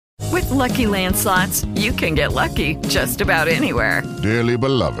Lucky Land Slots, you can get lucky just about anywhere. Dearly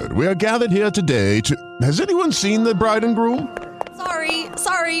beloved, we are gathered here today to... Has anyone seen the bride and groom?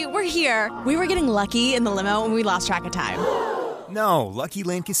 Sorry, we're here. We were getting lucky in the limo and we lost track of time. No, Lucky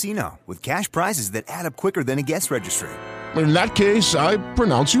Land Casino, with cash prizes that add up quicker than a guest registry. In that case, I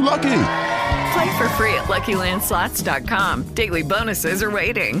pronounce you lucky. Play for free at LuckyLandSlots.com. Daily bonuses are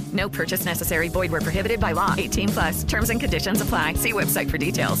waiting. No purchase necessary. Void where prohibited by law. 18+. Terms and conditions apply. See website for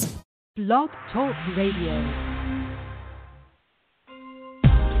details. Blog Talk Radio.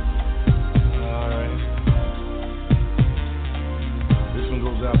 All right. This one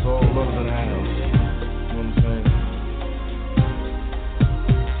goes out to all lovers in the house. You know what I'm saying?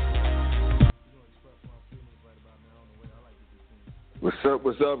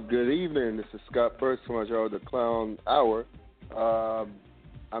 What's up? Good evening. This is Scott First from the Clown Hour.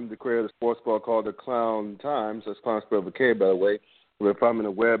 I'm the creator of the sports blog called The Clown Times. That's Clown spelled with K, by the way. You can find me on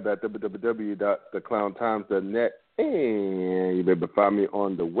the web at www.theclowntimes.net. And you can find me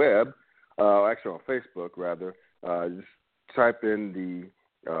on the web, actually on Facebook, rather. Just type in the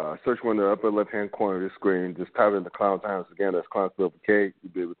search window in the upper left-hand corner of the screen. Just type in The Clown Times again. That's Clown spelled with K.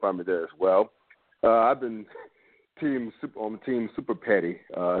 You'll be able to find me there as well. I've been on Team Super Petty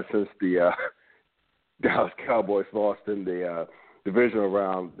since the Dallas Cowboys lost in the divisional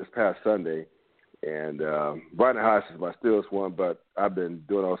round this past Sunday. And Brighton High is my Steelers one, but I've been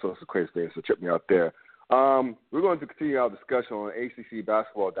doing all sorts of crazy things, so check me out there. We're going to continue our discussion on ACC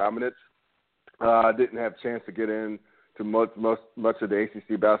Basketball Dominance. I didn't have a chance to get into much of the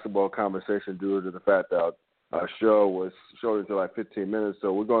ACC basketball conversation due to the fact that our show was short until like 15 minutes,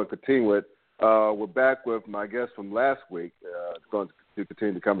 so we're going to continue it. We're back with my guest from last week. Going to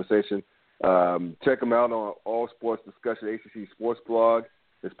continue the conversation. Check him out on All Sports Discussion ACC Sports Blog.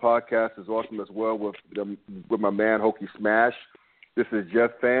 His podcast is awesome as well with my man Hokie Smash. This is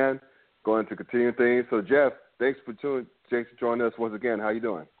Jeff Fann going to continue things. So Jeff, thanks for joining us once again. How you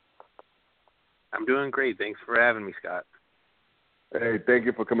doing? I'm doing great. Thanks for having me, Scott. Hey, thank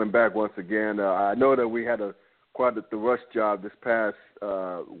you for coming back once again. I know that we had quite the rush job this past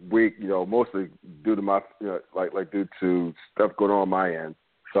week, mostly due to my, due to stuff going on my end.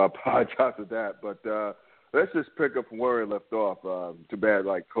 So I apologize for that. But let's just pick up from where we left off. Too bad,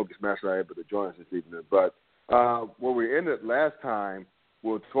 Hokie Smash not able to join us this evening. But where we ended last time,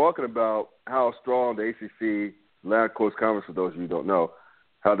 we were talking about how strong the ACC Atlantic Coast Conference, for those of you who don't know,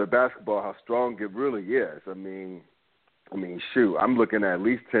 how strong it really is. I mean, shoot, I'm looking at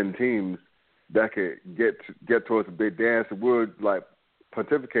least 10 teams that could get towards a big dance. And we were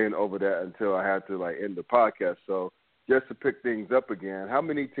pontificating over that until I had to end the podcast. So just to pick things up again, how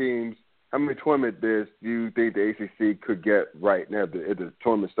many tournament bids do you think the ACC could get right now if the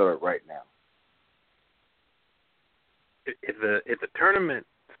tournament started right now? If the tournament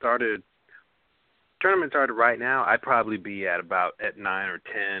started right now, I'd probably be at 9 or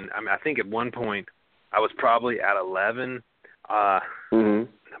 10. I mean, I think at one point I was probably at 11.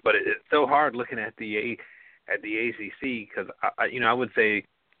 But it's so hard looking at the ACC because I would say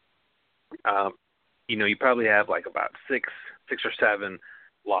you probably have about six or seven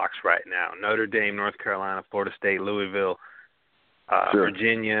locks right now. Notre Dame, North Carolina, Florida State, Louisville,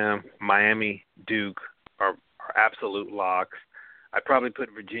 Virginia, Miami, Duke are absolute locks. I'd probably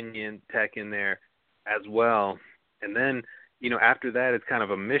put Virginia Tech in there as well. And then, after that, it's kind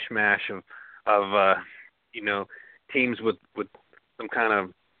of a mishmash of teams with some kind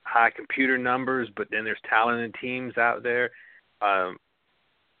of high computer numbers, but then there's talented teams out there.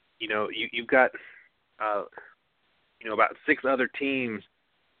 You've got, about six other teams,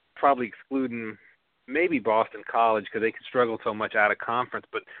 probably excluding maybe Boston College because they can struggle so much out of conference,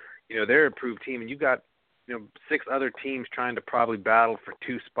 but, they're an approved team, and you've got, six other teams trying to probably battle for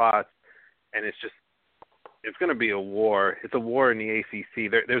two spots, and it's going to be a war. It's a war in the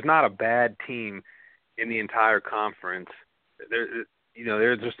ACC. There's not a bad team in the entire conference. There's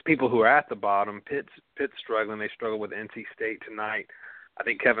just people who are at the bottom. Pitt's struggling. They struggle with NC State tonight. I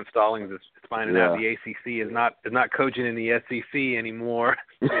think Kevin Stallings is finding out the ACC is not coaching in the SEC anymore.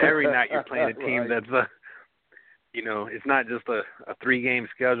 Every night you're playing a team that's it's not just a 3-game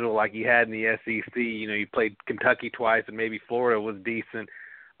schedule like you had in the SEC. You played Kentucky twice and maybe Florida was decent.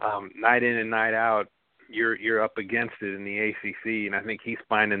 Night in and night out, you're up against it in the ACC, and I think he's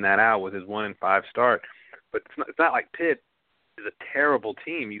finding that out with his 1-5 start. But it's not like Pitt is a terrible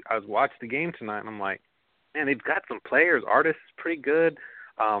team. I was watching the game tonight, and I'm like, man, they've got some players. Artis is pretty good.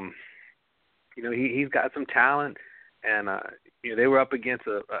 He's got some talent, and they were up against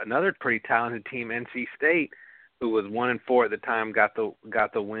another pretty talented team, NC State, who was 1-4 at the time, got the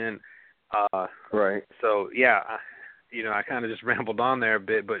win. Right. So yeah, I kind of just rambled on there a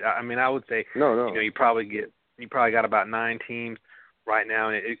bit, but I mean, I would say, no. You probably got about 9 teams right now,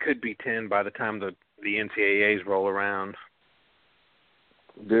 and it could be 10 by the time the NCAAs roll around.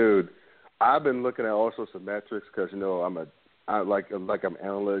 Dude, I've been looking at all sorts of metrics because I'm an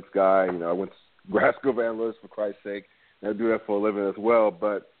analytics guy. I went to grad school for analytics, for Christ's sake, and I do that for a living as well.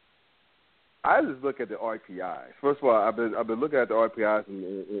 But I just look at the RPIs. First of all, I've been looking at the RPIs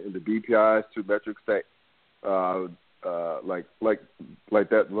and the BPIs, two metrics that like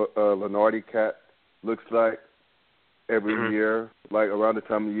that Lenardi cat looks like every year, like around the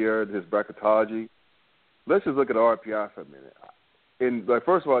time of year, his bracketology. Let's just look at the RPI for a minute.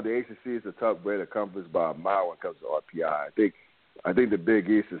 First of all, the ACC is the top rated conference by a mile when it comes to RPI. I think the Big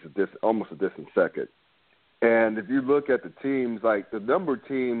East is almost a distant second. And if you look at the teams, like the number of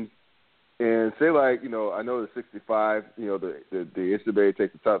teams, and say I know the 65, the NCAA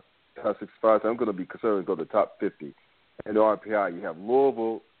takes the top 65, so I'm going to be concerned to go to the top 50. And the RPI, you have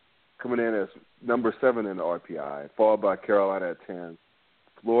Louisville coming in as number 7 in the RPI, followed by Carolina at 10,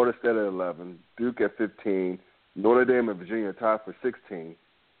 Florida State at 11, Duke at 15, Notre Dame and Virginia tied for 16.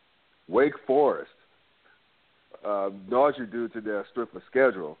 Wake Forest, largely due to their strength of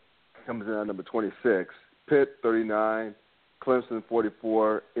schedule, comes in at number 26. Pitt 39, Clemson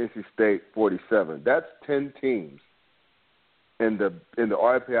 44, NC State 47. That's 10 teams in the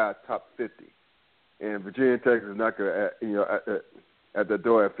RPI top 50, and Virginia Tech is not going to at the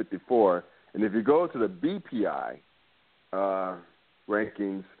door at 54. And if you go to the BPI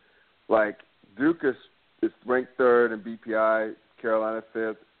rankings, like Duke is ranked 3rd in BPI, Carolina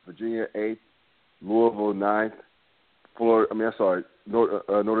 5th, Virginia 8th, Louisville 9th,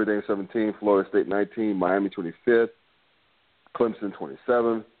 Notre Dame 17th, Florida State 19th, Miami 25th, Clemson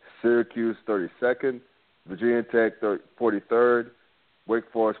 27th, Syracuse 32nd, Virginia Tech 43rd, Wake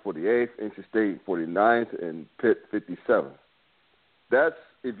Forest 48th, NC State 49th, and Pitt 57th. That's,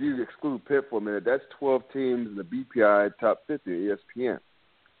 if you exclude Pitt for a minute, that's 12 teams in the BPI top 50 at ESPN.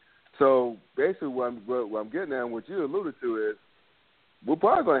 So basically what I'm getting at and what you alluded to is we're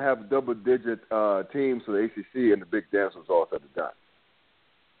probably going to have double-digit teams for the ACC and the Big Dance results at the time.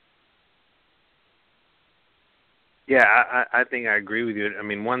 Yeah, I think I agree with you. I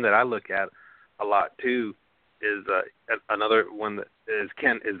mean, one that I look at a lot too is another one that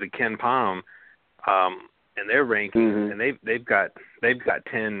is the Ken Palm, and their rankings, and they've got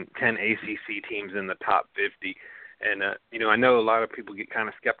 10 ACC teams in the top 50, and I know a lot of people get kind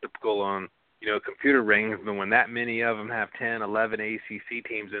of skeptical on computer rankings, but when that many of them have 10, 11 ACC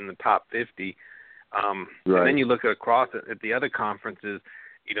teams in the top 50, and then you look across at the other conferences.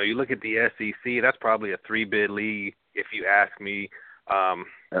 You look at the SEC, that's probably a 3-bid league, if you ask me.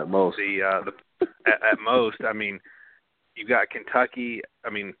 At most. At most. I mean, you've got Kentucky. I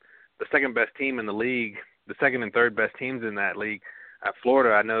mean, the second best team in the league, the second and third best teams in that league.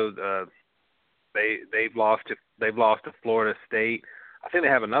 Florida, I know they've lost to Florida State. I think they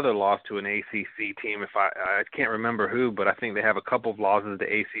have another loss to an ACC team. If I can't remember who, but I think they have a couple of losses to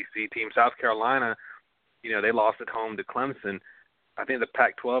ACC teams. South Carolina, they lost at home to Clemson. I think the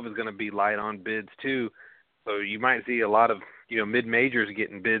Pac-12 is going to be light on bids too, so you might see a lot of mid-majors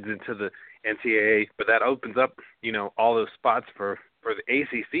getting bids into the NCAA, but that opens up all those spots for the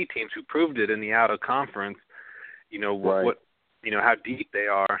ACC teams who proved it in the out of conference. What how deep they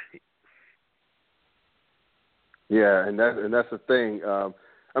are. Yeah, and that's the thing.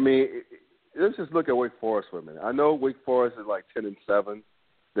 I mean, let's just look at Wake Forest for a minute. I know Wake Forest is like 10-7.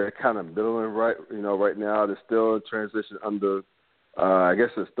 They're kind of middling right now. They're still in transition under. I guess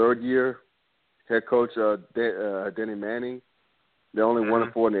his third year, head coach Denny Manning. They're only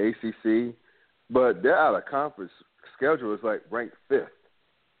 1-4 in the ACC, but their out of conference schedule is like ranked 5th.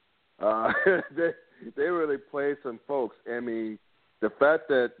 They really played some folks. I mean, the fact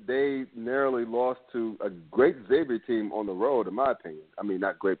that they narrowly lost to a great Xavier team on the road, in my opinion. I mean,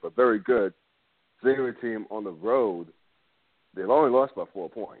 not great, but very good Xavier team on the road. They've only lost by 4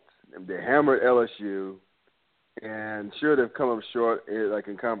 points. And they hammered LSU. And sure, they've come up short, like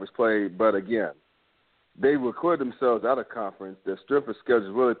in conference play, but again, they recorded themselves out of conference. Their strength of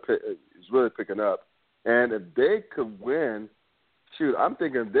schedule is really picking up. And if they could win, I'm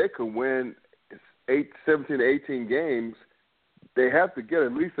thinking if they could win 17 to 18 games, they have to get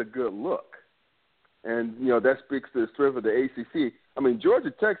at least a good look. And, that speaks to the strength of the ACC. I mean,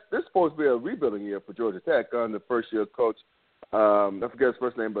 Georgia Tech, this is supposed to be a rebuilding year for Georgia Tech under the first-year coach. I forget his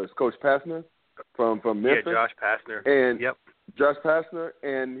first name, but it's Coach Pastner. From Memphis. Yeah, Josh Pastner. And Josh Pastner,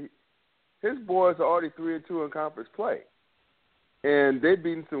 and his boys are already 3-2 in conference play. And they've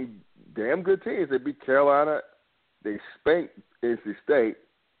beaten some damn good teams. They beat Carolina. They spanked NC State.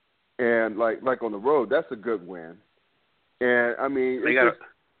 And like on the road, that's a good win. And I mean, they got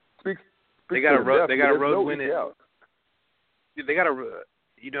a road win. They got a,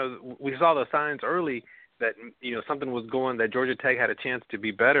 we saw the signs early that something was going, that Georgia Tech had a chance to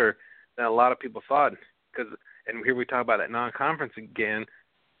be better than a lot of people thought. And here we talk about that non-conference again.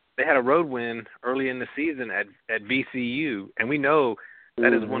 They had a road win early in the season at VCU, and we know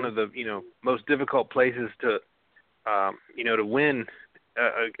that is one of the most difficult places to win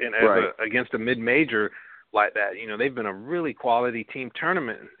against a mid-major like that. They've been a really quality team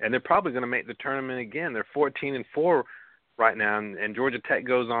tournament, and they're probably going to make the tournament again. They're 14-4 right now, and Georgia Tech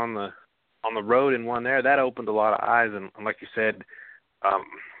goes on the road and won there. That opened a lot of eyes, and like you said,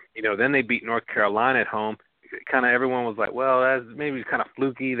 then they beat North Carolina at home. Kind of everyone was like, well, that's maybe kind of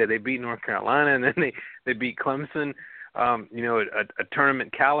fluky that they beat North Carolina, and then they beat Clemson, a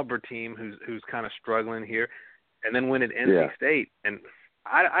tournament caliber team who's kind of struggling here, and then win at NC State. And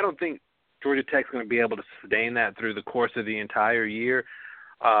I don't think Georgia Tech's going to be able to sustain that through the course of the entire year.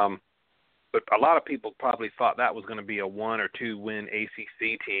 But a lot of people probably thought that was going to be a 1 or 2 win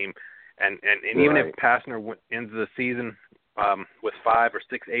ACC team, and even if Pastner ends the season with 5 or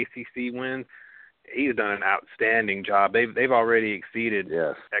 6 ACC wins, he's done an outstanding job. They've already exceeded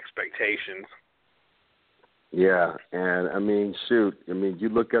expectations. Yeah, and I mean, you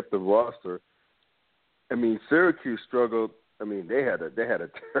look at the roster. I mean, Syracuse struggled. I mean, they had a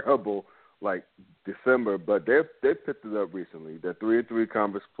terrible December, but they picked it up recently. They're 3-3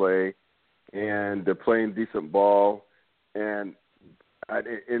 conference play, and they're playing decent ball. And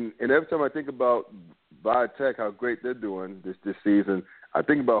every time I think about Tech, how great they're doing this season, I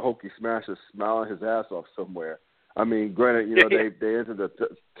think about Hokie Smash just smiling his ass off somewhere. I mean, granted, they entered a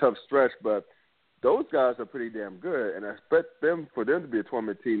tough stretch, but those guys are pretty damn good, and I expect for them to be a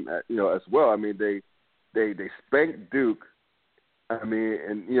tournament team, as well. I mean, they spanked Duke. I mean,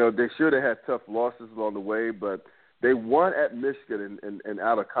 and they should have had tough losses along the way, but they won at Michigan in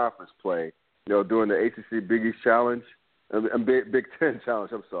out of conference play. During the ACC Big East Challenge, and Big Ten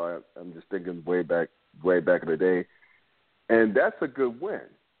Challenge. I'm sorry, I'm just thinking way back in the day, and that's a good win.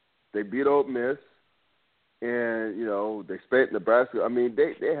 They beat Ole Miss, and they spanked Nebraska. I mean,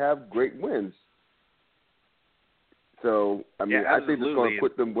 they have great wins. So I mean, I think it's going to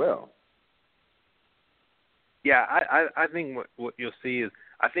put them well. Yeah, I think what you'll see is,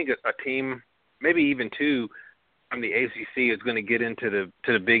 I think a team, maybe even 2 from the ACC, is going to get into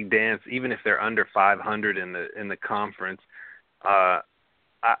the big dance, even if they're under 500 in the conference. I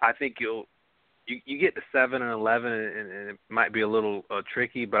think you get to 7 and 11, and it might be a little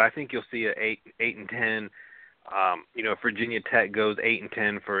tricky, but I think you'll see a 8 and 10. If Virginia Tech goes 8 and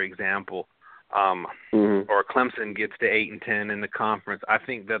 10, for example, or Clemson gets to 8 and 10 in the conference, I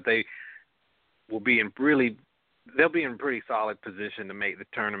think that they will be they'll be in pretty solid position to make the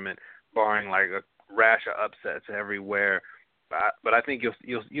tournament, barring a rash of upsets everywhere. But I think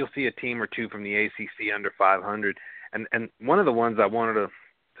you'll see a team or 2 from the ACC under 500. And one of the ones I wanted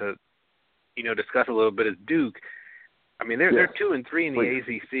to discuss a little bit is Duke. I mean, they're 2 and 3 in the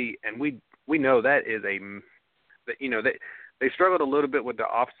ACC, and we know that is they struggled a little bit with the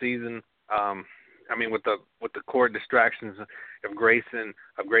off season. I mean, with the court distractions of Grayson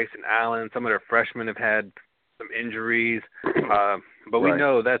Allen. Some of their freshmen have had some injuries, but we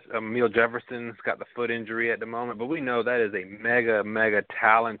know that's Emil Jefferson's got the foot injury at the moment. But we know that is a mega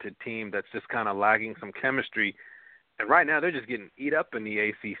talented team that's just kind of lacking some chemistry. And right now they're just getting eat up in the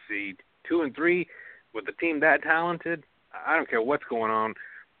ACC. 2 and 3 with a team that talented. I don't care what's going on.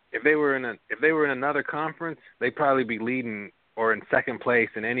 If they were in another conference, they'd probably be leading or in second place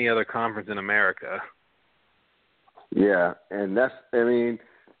in any other conference in America. Yeah, and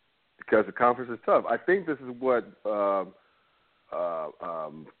because the conference is tough. I think this is what a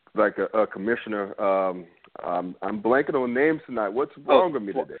commissioner. I'm blanking on names tonight. What's wrong with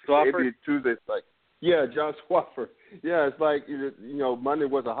me today? Swafford? Maybe Tuesday. John Swafford. Yeah, it's like Monday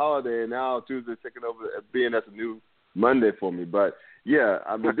was a holiday, and now Tuesday's taking over being as a new Monday for me. But yeah,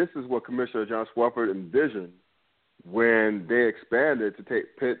 I mean, this is what Commissioner John Swafford envisioned when they expanded to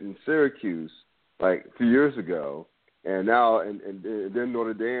take Pitt and Syracuse a few years ago. And now, and then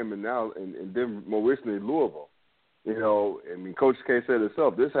Notre Dame, and now, and then more recently Louisville. I mean, Coach K said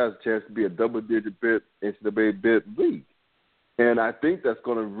himself, this has a chance to be a double-digit bid NCAA bid league, and I think that's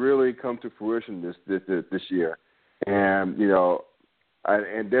going to really come to fruition this year. And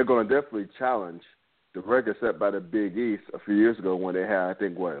and they're going to definitely challenge the record set by the Big East a few years ago when they had, I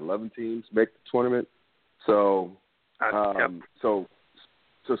think, 11 teams make the tournament. So, So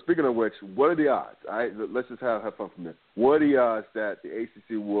speaking of which, what are the odds? Let's just have fun from this. What are the odds that the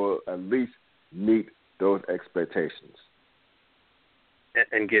ACC will at least meet those expectations?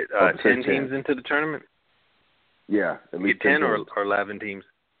 And get 10 teams into the tournament? Yeah, at least 10 or 11 teams.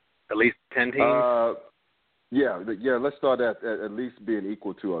 At least 10 teams. Yeah. Let's start at least being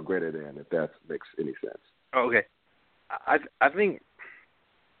equal to or greater than, if that makes any sense. Okay, I think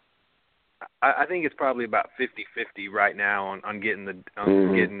it's probably about 50-50 right now on getting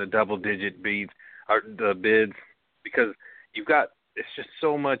the double-digit bids or the bids, because it's just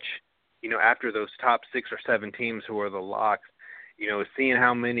so much, after those top 6 or 7 teams who are the locks, seeing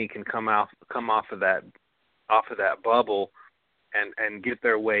how many can come off of that bubble and get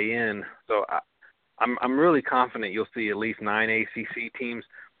their way in. So I'm really confident you'll see at least 9 ACC teams,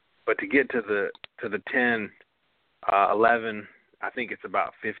 but to get to the 10, 11, I think it's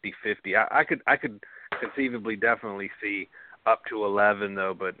about 50-50. I could conceivably definitely see up to 11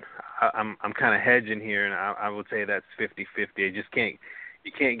 though, but I'm kind of hedging here, and I would say that's 50-50.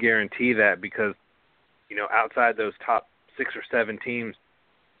 You can't guarantee that because outside those top 6 or 7 teams,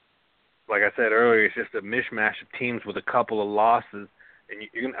 like I said earlier, it's just a mishmash of teams with a couple of losses,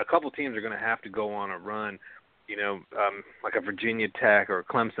 and a couple of teams are going to have to go on a run, like a Virginia Tech or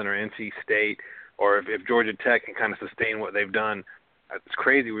Clemson or NC State, or if Georgia Tech can kind of sustain what they've done. It's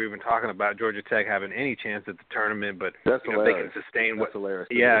crazy we're even talking about Georgia Tech having any chance at the tournament, but if they can sustain That's hilarious.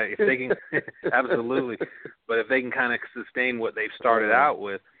 Yeah, if they can, absolutely. But if they can kind of sustain what they've started out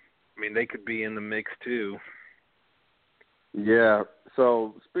with, I mean, they could be in the mix too. Yeah.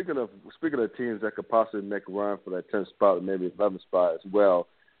 So speaking of teams that could possibly make a run for that 10th spot or maybe 11th spot as well,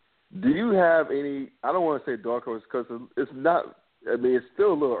 do you have any? I don't want to say dark horse because it's not. I mean, it's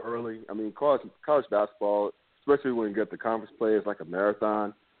still a little early. I mean, college basketball, especially when you get the conference play, is like a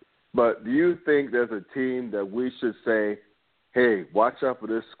marathon. But do you think there's a team that we should say, hey, watch out for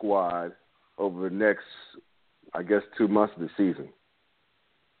this squad over the next, 2 months of the season?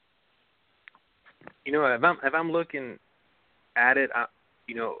 If I'm looking at it,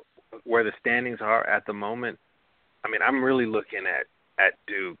 where the standings are at the moment, I mean, I'm really looking at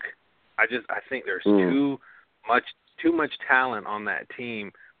Duke. I think there's too much talent on that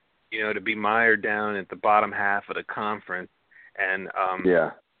team, to be mired down at the bottom half of the conference. And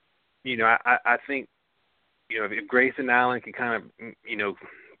I think if Grayson Allen can kind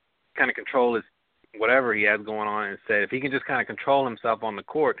of control his whatever he has going on and say, if he can just kind of control himself on the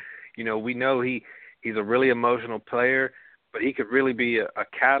court, we know he's a really emotional player, but he could really be a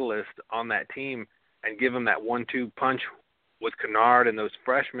catalyst on that team and give him that 1-2 punch with Kennard and those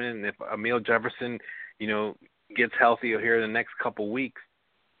freshmen. And if Emil Jefferson, gets healthy here in the next couple weeks,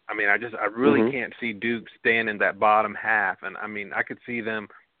 I mean, I really can't see Duke staying in that bottom half. And I mean, I could see them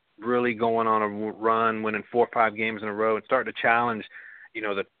really going on a run, winning 4 or 5 games in a row and starting to challenge,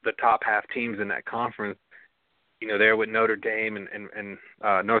 the top half teams in that conference. There with Notre Dame and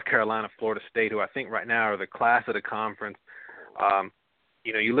North Carolina, Florida State, who I think right now are the class of the conference.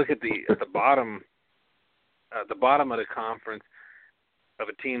 You look at the bottom of the conference of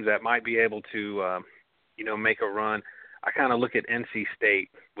a teams that might be able to, make a run. I kind of look at NC State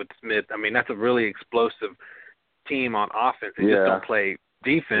with Smith. I mean, that's a really explosive team on offense. They just don't play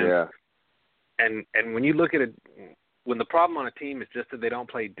defense. Yeah. And when you look at it, when the problem on a team is just that they don't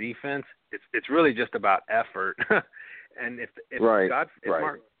play defense, it's really just about effort. And if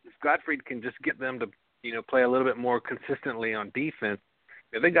Gottfried can just get them to play a little bit more consistently on defense,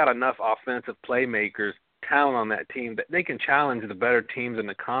 if they got enough offensive playmakers, talent on that team, that they can challenge the better teams in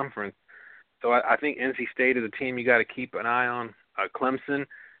the conference. So I think NC State is a team you got to keep an eye on. Clemson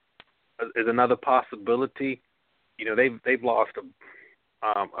is another possibility. They've lost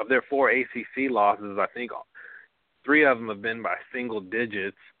of their 4 ACC losses. I think 3 of them have been by single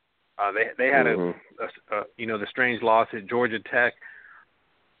digits. They had the strange loss at Georgia Tech,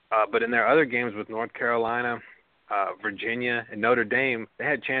 but in their other games with North Carolina, Virginia, and Notre Dame, they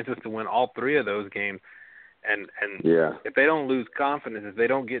had chances to win all 3 of those games. And if they don't lose confidence, if they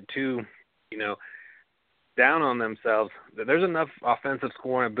don't get too down on themselves, there's enough offensive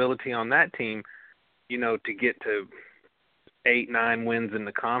scoring ability on that team, to get to 8-9 wins in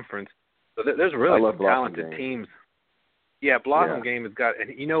the conference. So there's really some talented teams. Yeah, Blossom game has got,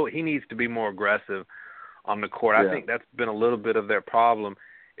 he needs to be more aggressive on the court. I think that's been a little bit of their problem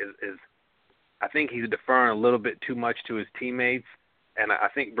is I think he's deferring a little bit too much to his teammates, and I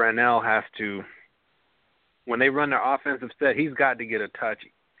think Brannell has to, when they run their offensive set, he's got to get a touch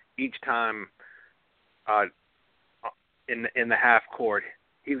each time in the half court.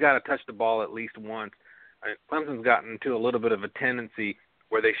 He's got to touch the ball at least once. Clemson's gotten to a little bit of a tendency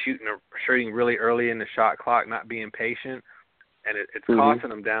where they're shooting really early in the shot clock, not being patient, and it's costing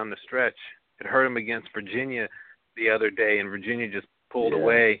them down the stretch. It hurt them against Virginia the other day, and Virginia just pulled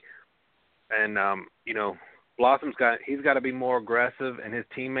away. And Blossom's got to be more aggressive, and his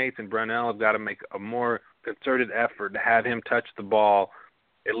teammates and Brunell have got to make a more concerted effort to have him touch the ball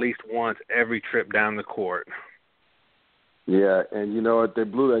at least once every trip down the court. Yeah, and you know what? They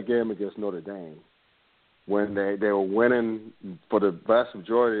blew that game against Notre Dame when they were winning for the vast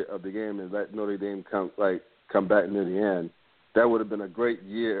majority of the game and let Notre Dame come back near the end. That would have been a great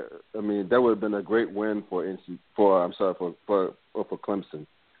year. I mean, that would have been a great win for Clemson.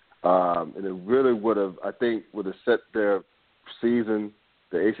 And it really would have, I think, set their season,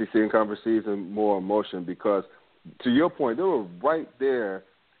 the ACC and conference season, more in motion because, to your point, they were right there.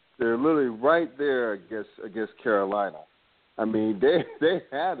 They're literally right there against Carolina. I mean, they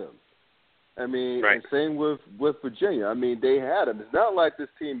had them. I mean, right. And same with Virginia. I mean, they had them. It's not like this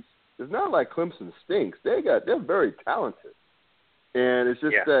team. It's not like Clemson stinks. They're very talented, and it's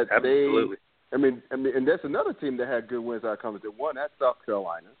just that absolutely. and that's another team that had good wins out of conference. They won at South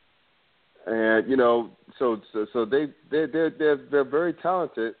Carolina, and you know, so they're very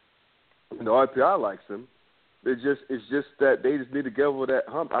talented. And the RPI likes them. It's just that they just need to get over that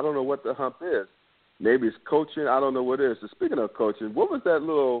hump. I don't know what the hump is. Maybe it's coaching. I don't know what it is. So speaking of coaching, what was that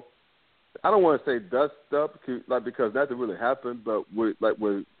little? I don't want to say dust up, because that didn't really happen. But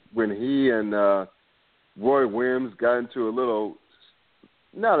when he and Roy Williams got into a little,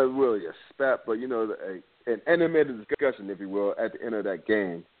 not really a spat, but you know, an animated discussion, if you will, at the end of that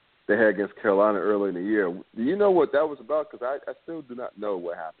game they had against Carolina early in the year. Do you know what that was about? Because I still do not know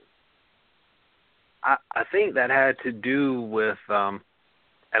what happened. I think that had to do with, and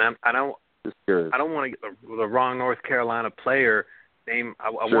I don't want to get the wrong North Carolina player name. I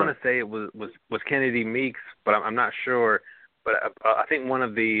want to say it was Kennedy Meeks, but I'm not sure. But I think one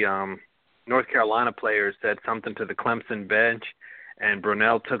of the North Carolina players said something to the Clemson bench, and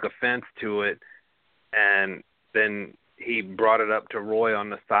Brunell took offense to it, and then he brought it up to Roy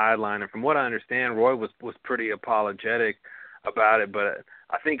on the sideline. And from what I understand, Roy was pretty apologetic about it, but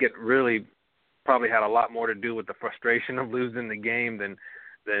I think it really probably had a lot more to do with the frustration of losing the game than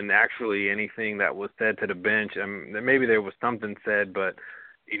actually anything that was said to the bench. Maybe there was something said, but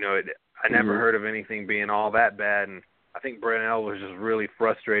you know, I never heard of anything being all that bad. And I think Brunell was just really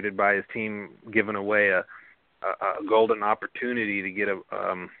frustrated by his team giving away a golden opportunity to get a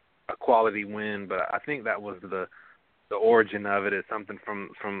quality win. But I think that was the origin of it. Is something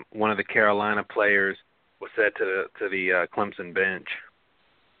from one of the Carolina players was said to the Clemson bench.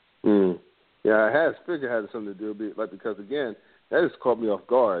 Yeah, I figured it had something to do with it, because again, that just caught me off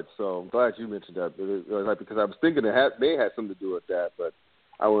guard. So I'm glad you mentioned that, because I was thinking it may have something to do with that, but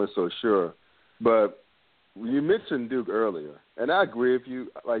I wasn't so sure. But you mentioned Duke earlier, and I agree with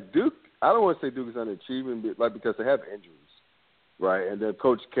you. Like Duke, I don't want to say Duke is underachieving, because they have injuries, right? And then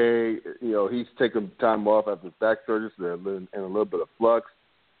Coach K, you know, he's taking time off after back surgery, so they're in a little bit of flux.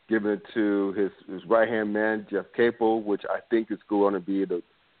 Giving it to his right-hand man, Jeff Capel, which I think is going to be the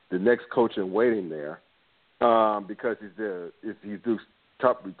next coach in waiting there, because he's Duke's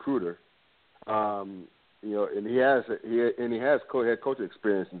top recruiter. You know, and he has head coaching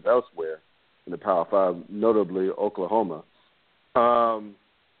experiences elsewhere in the Power Five, notably Oklahoma.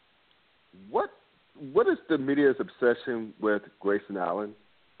 What is the media's obsession with Grayson Allen?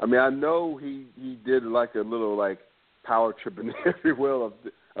 I mean, I know he did like a little power tripping, if you will,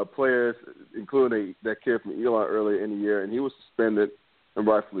 of players, including that kid from Elon earlier in the year, and he was suspended. And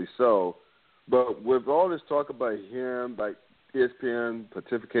rightfully so. But with all this talk about him, like ESPN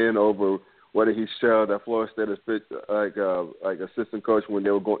pontificating over whether he showed at Florida State as like assistant coach when he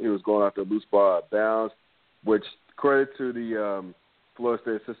was going after a loose ball out of bounds, which credit to the Florida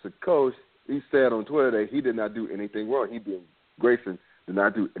State assistant coach, he said on Twitter that he did not do anything wrong. He being Grayson did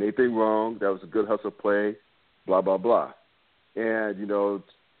not do anything wrong. That was a good hustle play, blah, blah, blah. And, you know,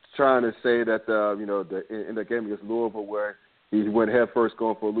 trying to say that, in the game against Louisville where he went head first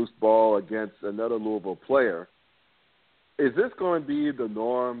going for a loose ball against another Louisville player. Is this going to be the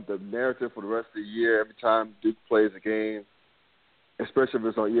norm, the narrative for the rest of the year every time Duke plays a game, especially if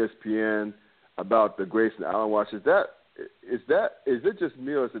it's on ESPN, about the Grayson Allen watch? Is it just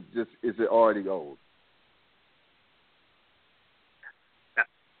me, or is it already old?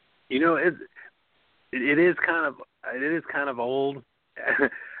 You know, it is kind of old,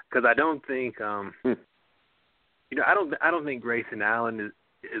 because I don't think you know, I don't think Grayson Allen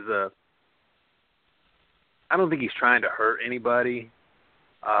I don't think he's trying to hurt anybody,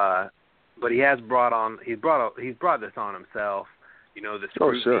 but he's brought this on himself. You know, the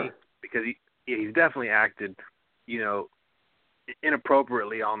scrutiny, sure. Because he's definitely acted, you know,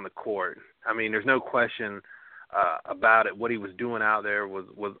 inappropriately on the court. I mean, there's no question about it. What he was doing out there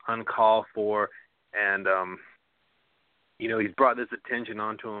was uncalled for, and you know, he's brought this attention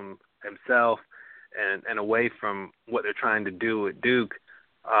onto himself. And away from what they're trying to do at Duke.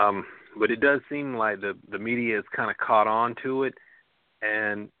 But it does seem like the media has kind of caught on to it,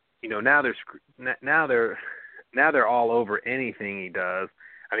 and now they're all over anything he does.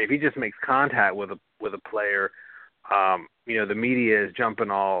 I mean, if he just makes contact with a player, the media is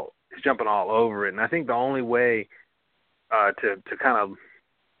jumping all over it. And I think the only way to kind of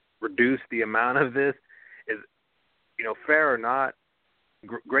reduce the amount of this is, fair or not,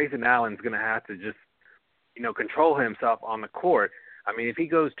 Grayson Allen's going to have to just control himself on the court. I mean, if he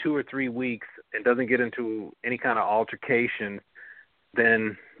goes 2 or 3 weeks and doesn't get into any kind of altercation,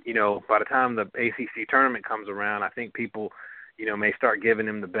 then by the time the ACC tournament comes around, I think people may start giving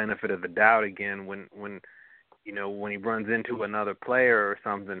him the benefit of the doubt again when he runs into another player or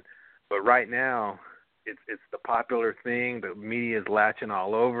something. But right now, it's the popular thing. The media is latching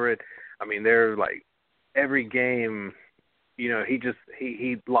all over it. I mean, they're like every game,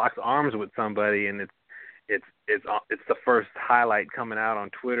 he locks arms with somebody, and it's the first highlight coming out on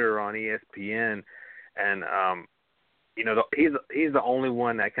Twitter or on ESPN, and he's the only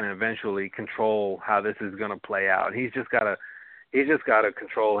one that can eventually control how this is going to play out. He's just got to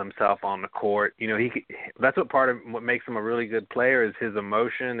control himself on the court. That's what makes him a really good player is his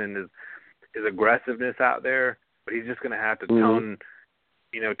emotion and his aggressiveness out there. But he's just going to have to tone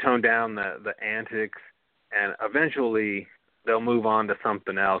down the antics, and eventually they'll move on to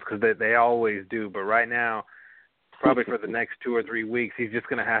something else because they always do. But right now, probably for the next 2 or 3 weeks, he's just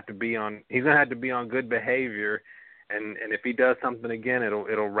going to have to be on good behavior. And if he does something again,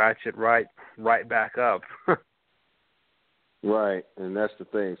 it'll ratchet right back up. Right, and that's the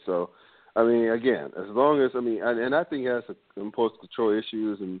thing. So, I mean, again, as long as and I think he has some impulse control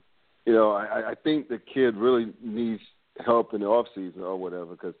issues, and I think the kid really needs help in the off season or whatever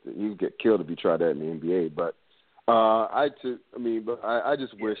because you get killed if you try that in the NBA. But I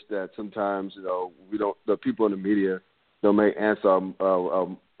just wish that sometimes the people in the media may answer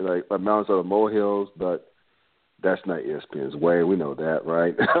like amounts of the molehills, but that's not ESPN's way. We know that,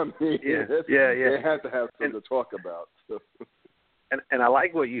 right? I mean, They have to have something to talk about. So. And I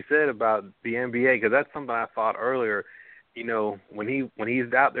like what you said about the NBA because that's something I thought earlier. When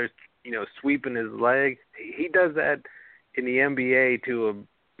he's out there, sweeping his leg, he does that in the NBA to a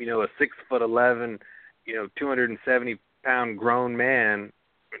 6'11", 270-pound grown man.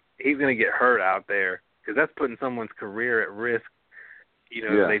 He's going to get hurt out there because that's putting someone's career at risk.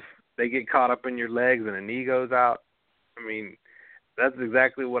 They get caught up in your legs and a knee goes out. I mean, that's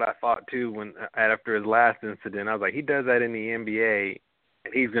exactly what I thought too after his last incident. I was like, he does that in the NBA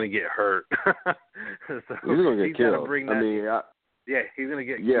and he's going to get hurt. So he's going to get killed. He's going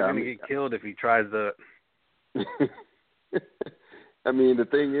to get killed if he tries to. I mean, the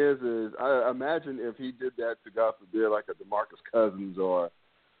thing is I imagine if he did that to, God forbid, like a DeMarcus Cousins or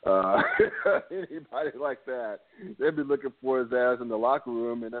anybody like that, they'd be looking for his ass in the locker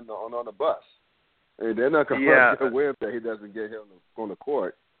room and then on the bus. And they're not going to get away with that he doesn't get him on the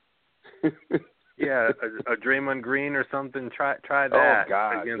court. A Draymond Green or something. Try that. Oh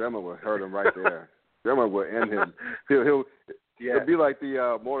God, Draymond would hurt him right there. Draymond would end him. He'll be like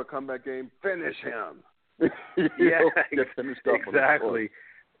the Mortal Kombat game. Finish him. Exactly.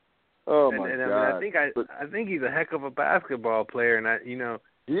 Oh my God! I think he's a heck of a basketball player, and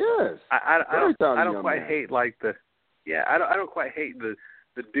yes. I don't quite hate I don't quite hate the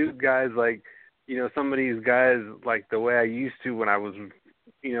dude guys like some of these guys like the way I used to when I was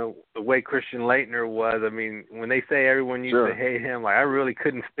the way Christian Laettner was. I mean, when they say everyone used to hate him, like I really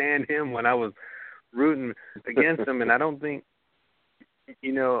couldn't stand him when I was rooting against him, and I don't think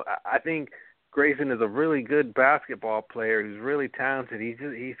I think Grayson is a really good basketball player who's really talented.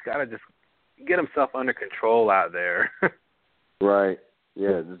 He's got to just get himself under control out there. Right.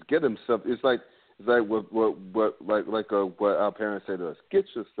 Yeah. Just get himself. It's like what our parents say to us.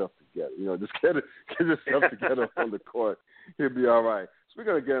 Get yourself together. Just get yourself together on the court. He'll be all right. So we're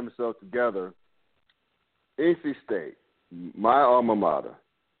gonna get himself together. NC State, my alma mater.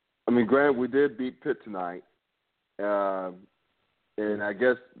 I mean, granted, we did beat Pitt tonight. And I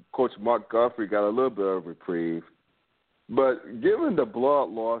guess Coach Mark Guthrie got a little bit of reprieve. But given the blowout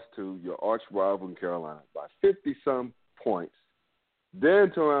loss to your arch rival in Carolina by 50-some points, then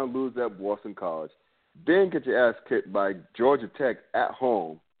turn around and lose at Boston College, then get your ass kicked by Georgia Tech at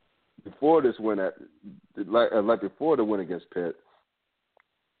home before this win before the win against Pitt,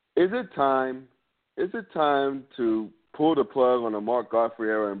 is it time to pull the plug on the Mark Guthrie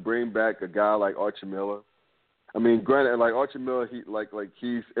era and bring back a guy like Archie Miller? I mean, granted, like Archie Miller,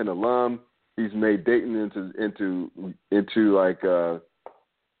 he's an alum. He's made Dayton into like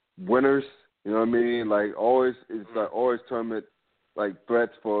winners. You know what I mean? Like always tournament like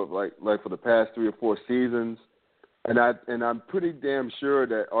threats for like for the past 3 or 4 seasons. And I'm pretty damn sure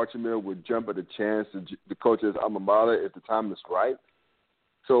that Archie Miller would jump at the chance to coach his alma mater if the time is right.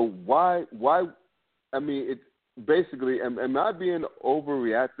 So why? I mean, it basically. Am I being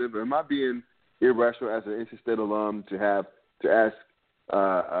overreactive? Am I being irrational as an NC State alum to ask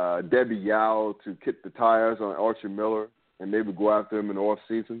Debbie Yao to kick the tires on Archie Miller and maybe go after him in the off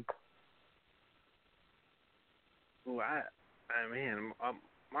season? Well,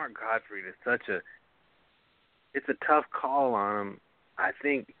 Mark Gottfried is it's a tough call on him, I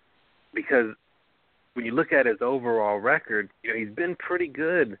think, because when you look at his overall record, he's been pretty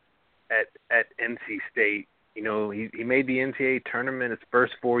good at NC State. He made the NCAA tournament his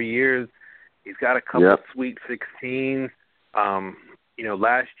first 4 years. He's got a couple of Sweet 16s.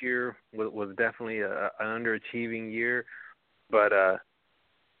 Last year was definitely an underachieving year, but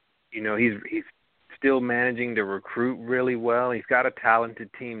he's still managing to recruit really well. He's got a talented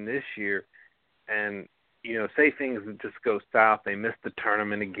team this year, and say things just go south, they miss the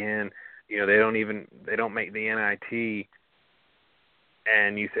tournament again. They don't make the NIT,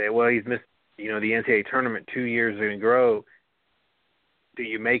 and you say, well, he's missed the NCAA tournament 2 years in a row. Do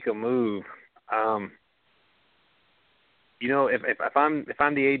you make a move? If I'm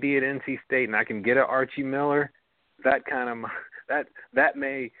the AD at NC State and I can get an Archie Miller, that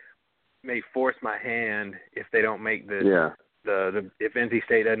may force my hand if they don't make the if NC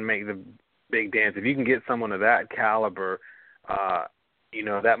State doesn't make the big dance. If you can get someone of that caliber,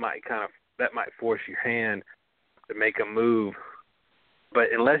 that might force your hand to make a move.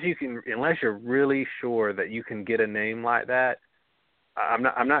 But unless you're really sure that you can get a name like that, I'm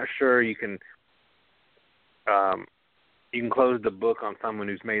not sure you can close the book on someone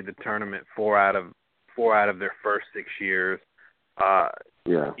who's made the tournament four out of their first 6 years.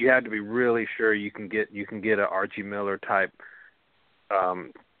 You have to be really sure you can get an Archie Miller type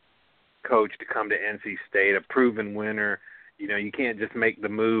coach to come to NC State, a proven winner. You can't just make the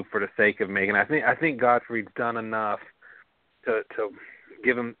move for the sake of making. I think Gottfried's done enough to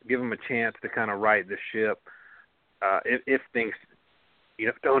give him a chance to kind of right the ship if things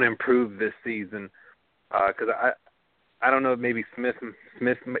don't improve this season. Because I don't know, maybe Smith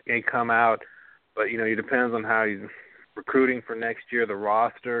may come out, but it depends on how he's recruiting for next year, the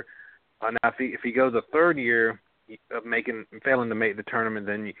roster. Now if he goes a third year of failing to make the tournament,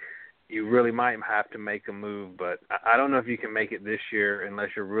 then you really might have to make a move. But I don't know if you can make it this year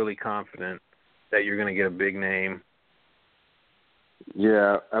unless you're really confident that you're going to get a big name.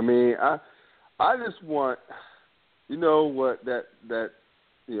 Yeah, I mean, I just want, that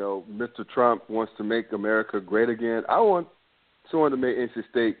Mr. Trump wants to make America great again. I want someone to make NC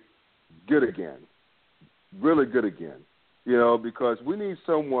State good again, really good again. Because we need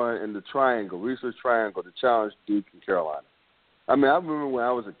someone in the research triangle, to challenge Duke and Carolina. I mean, I remember when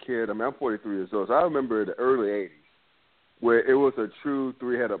I was a kid. I mean, I'm 43 years old, so I remember the early 80s where it was a true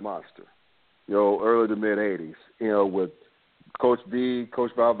three-headed monster, early to mid-80s, with Coach B,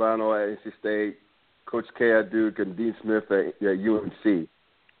 Coach Valvano at NC State, Coach K at Duke, and Dean Smith at UNC,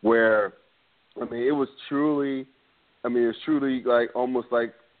 where, I mean, it was truly like almost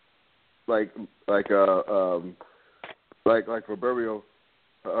like proverbial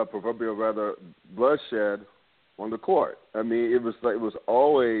bloodshed on the court. I mean, it was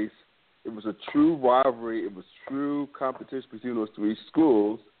a true rivalry. It was true competition between those three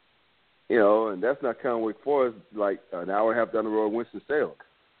schools, and that's not counting Wake Forest, like an hour and a half down the road, Winston-Salem.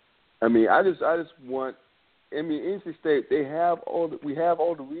 I mean, I just want. I mean, NC State, we have all the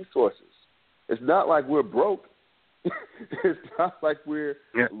resources. It's not like we're broke. It's not like we're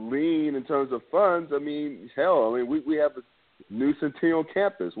lean in terms of funds. I mean, hell, we have a new Centennial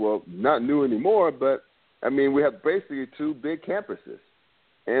campus. Well, not new anymore, but, I mean, we have basically two big campuses.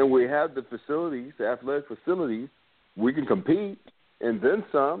 And we have the facilities, the athletic facilities. We can compete, and then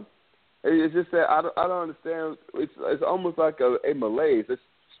some. It's just that I don't understand. It's almost like a malaise. It's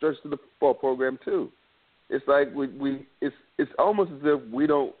stretched to the football program, too. It's like it's almost as if we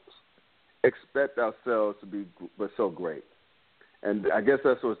don't expect ourselves to be so great. And I guess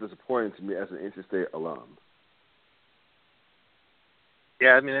that's what's disappointing to me as an NC State alum.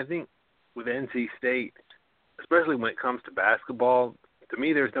 Yeah, I mean, I think with NC State, especially when it comes to basketball, to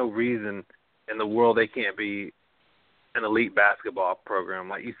me there's no reason in the world they can't be an elite basketball program.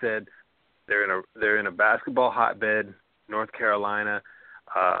 Like you said, they're in a basketball hotbed, North Carolina,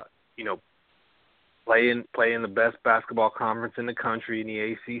 play in the best basketball conference in the country in the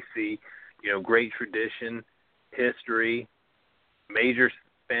ACC, great tradition, history, major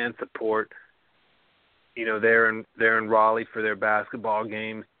fan support. They're in Raleigh for their basketball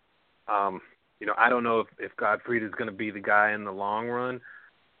games. I don't know if Gottfried is going to be the guy in the long run,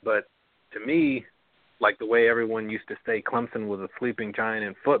 but to me, like the way everyone used to say Clemson was a sleeping giant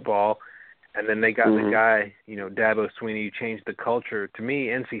in football, and then they got the guy, Dabo Swinney, who changed the culture. To me,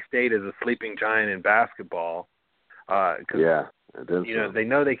 NC State is a sleeping giant in basketball. They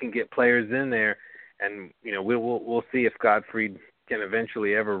know they can get players in there, and we'll see if Gottfried can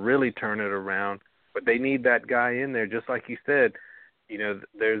eventually ever really turn it around. But they need that guy in there, just like you said.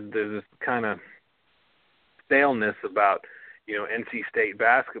 There's this kind of staleness about NC State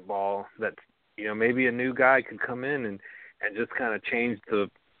basketball that maybe a new guy could come in and just kind of change the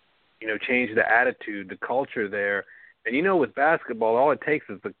attitude, the culture there. And with basketball, all it takes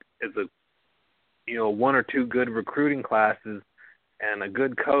is a one or two good recruiting classes and a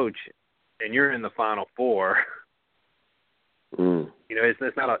good coach, and you're in the Final Four.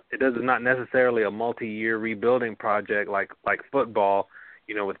 It's not necessarily a multi-year rebuilding project like football.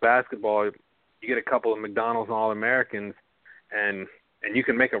 With basketball, you get a couple of McDonald's All-Americans, and you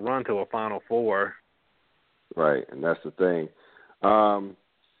can make a run to a Final Four. Right, and that's the thing.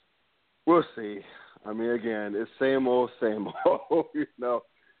 We'll see. I mean, again, it's same old.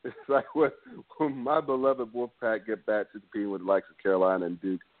 It's like when my beloved Wolfpack get back to competing with the likes of Carolina and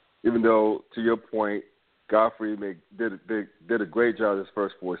Duke, even though, to your point, Gottfried did a great job his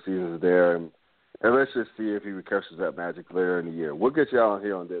first 4 seasons there, and let's just see if he recaptures that magic later in the year. We'll get you out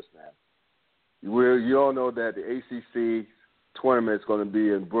here on this, man. You all know that the ACC tournament is going to be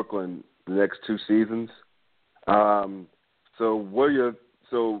in Brooklyn the next 2 seasons. So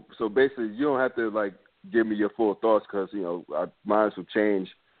basically, you don't have to give me your full thoughts because our minds will change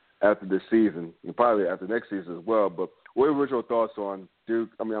after this season and probably after next season as well. But what are your thoughts on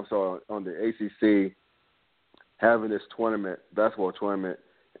on the ACC having this basketball tournament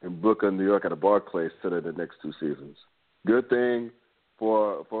in Brooklyn, New York at the Barclays instead of the next 2 seasons? Good thing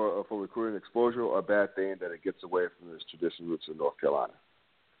for recruiting exposure, or a bad thing that it gets away from its traditional roots in North Carolina?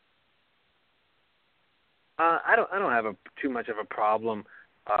 I don't have too much of a problem,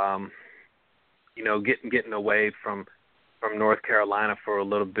 getting away from North Carolina for a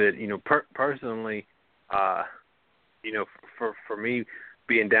little bit. Personally, for me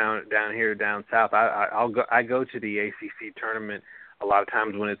being down south, I go to the ACC tournament a lot of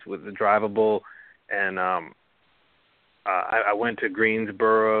times when it's with the drivable, and I went to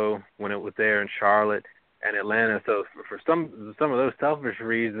Greensboro when it was there in Charlotte and Atlanta. So for some of those selfish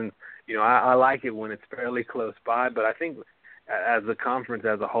reasons, I like it when it's fairly close by. But I think as a conference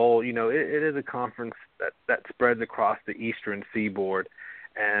as a whole, it is a conference that spreads across the Eastern Seaboard,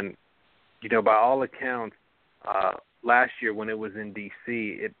 and by all accounts, last year when it was in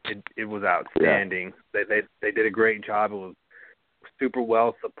D.C., it was outstanding. Yeah. They did a great job. It was super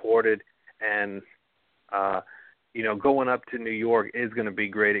well supported, and going up to New York is going to be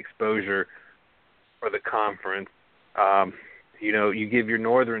great exposure for the conference. You give your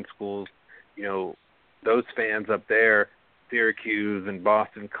northern schools, those fans up there, Syracuse and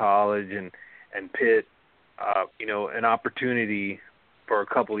Boston College and Pitt, an opportunity for a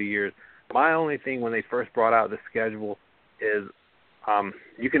couple of years. My only thing when they first brought out the schedule is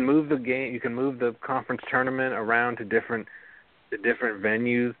you can move the game, you can move the conference tournament around to different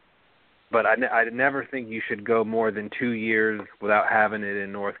venues, but I never think you should go more than 2 years without having it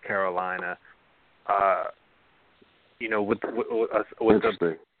in North Carolina. With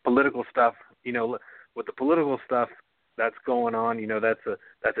the political stuff, with the political stuff that's going on,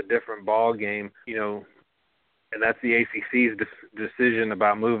 that's a different ball game, and that's the ACC's decision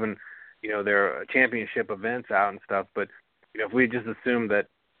about moving, their championship events out and stuff. But if we just assume that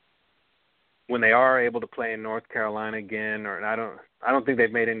when they are able to play in North Carolina again, or I don't think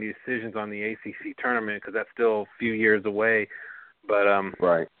they've made any decisions on the ACC tournament because that's still a few years away. But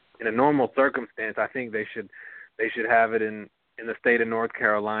right. In a normal circumstance, I think they should have it in the state of North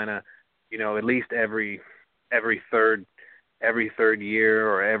Carolina, at least every third year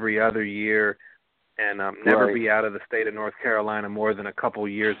or every other year, and never be out of the state of North Carolina more than a couple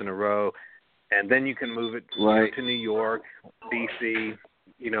years in a row. And then you can move it to New York, D.C.,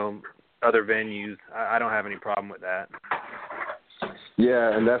 other venues. I don't have any problem with that.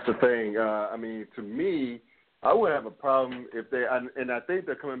 Yeah, and that's the thing. To me, I would have a problem if and I think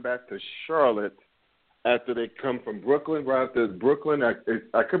they're coming back to Charlotte after they come from Brooklyn. Right after Brooklyn,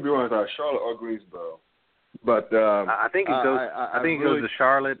 I could be wrong about Charlotte or Greensboro, but I think it goes. I think it goes to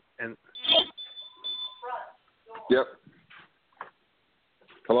Charlotte and. Yep.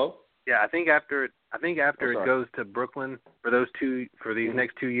 Hello? Yeah, I think after it goes to Brooklyn for these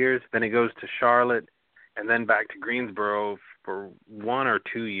next 2 years, then it goes to Charlotte, and then back to Greensboro for 1 or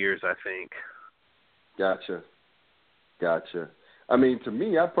 2 years, I think. Gotcha. To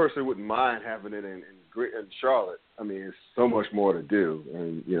me, I personally wouldn't mind having it in Charlotte. It's so much more to do,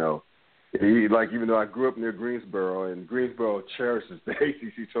 and even though I grew up near Greensboro, and Greensboro cherishes the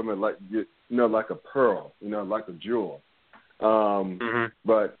ACC tournament like a pearl, like a jewel.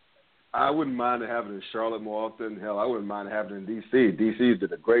 But I wouldn't mind having it in Charlotte more often. Hell, I wouldn't mind having it in D.C. D.C.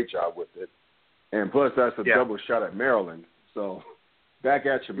 did a great job with it. And plus, that's a double shot at Maryland. So, back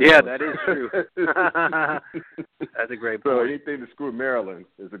at you, Maryland. Yeah, that is true. That's a great point. So, anything to screw Maryland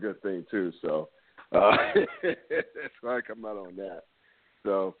is a good thing, too. So, that's why I come out on that.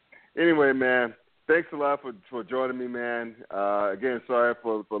 So, anyway, man, thanks a lot for joining me, man. Again, sorry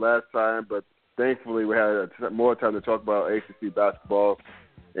for last time, but thankfully we had more time to talk about ACC basketball.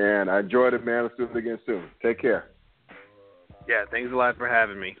 And I enjoyed it, man. Let's do it again soon. Take care. Yeah, thanks a lot for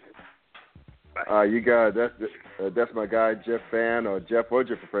having me. Bye. You got it. That's my guy, Jeff Fann, or Jeff as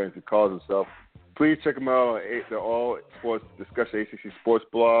he calls himself. Please check him out on the All Sports Discussion ACC Sports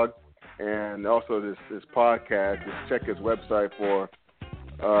blog, and also this podcast. Just check his website for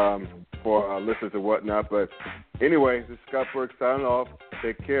listeners and whatnot. But anyway, this is Scott Burke signing off.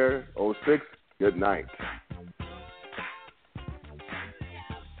 Take care. 06. Good night.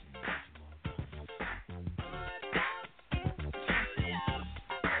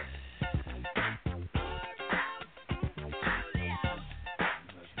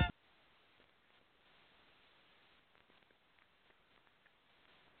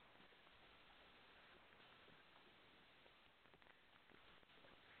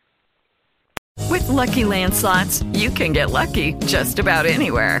 With Lucky Land Slots, you can get lucky just about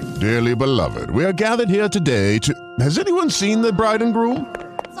anywhere. Dearly beloved, we are gathered here today to... Has anyone seen the bride and groom?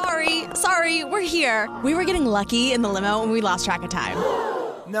 Sorry, we're here. We were getting lucky in the limo and we lost track of time.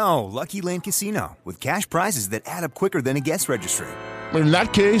 No, Lucky Land Casino, with cash prizes that add up quicker than a guest registry. In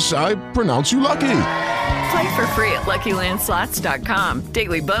that case, I pronounce you lucky. Play for free at LuckyLandSlots.com.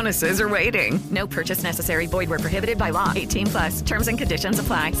 Daily bonuses are waiting. No purchase necessary. Void where prohibited by law. 18+. Terms and conditions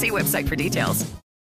apply. See website for details.